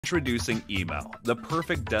Introducing Emo, the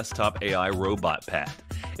perfect desktop AI robot pet.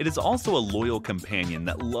 It is also a loyal companion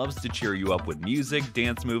that loves to cheer you up with music,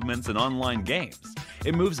 dance movements, and online games.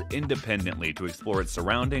 It moves independently to explore its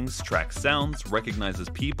surroundings, tracks sounds, recognizes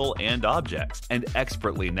people and objects, and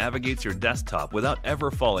expertly navigates your desktop without ever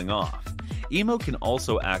falling off. Emo can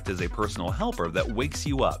also act as a personal helper that wakes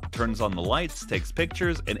you up, turns on the lights, takes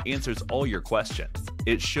pictures, and answers all your questions.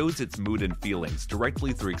 It shows its mood and feelings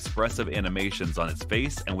directly through expressive animations on its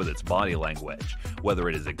face and with its body language. Whether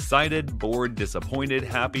it is excited, bored, disappointed,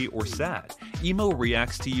 happy, or sad, Emo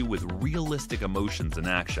reacts to you with realistic emotions and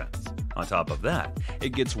actions. On top of that,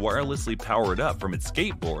 it gets wirelessly powered up from its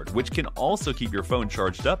skateboard, which can also keep your phone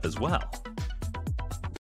charged up as well.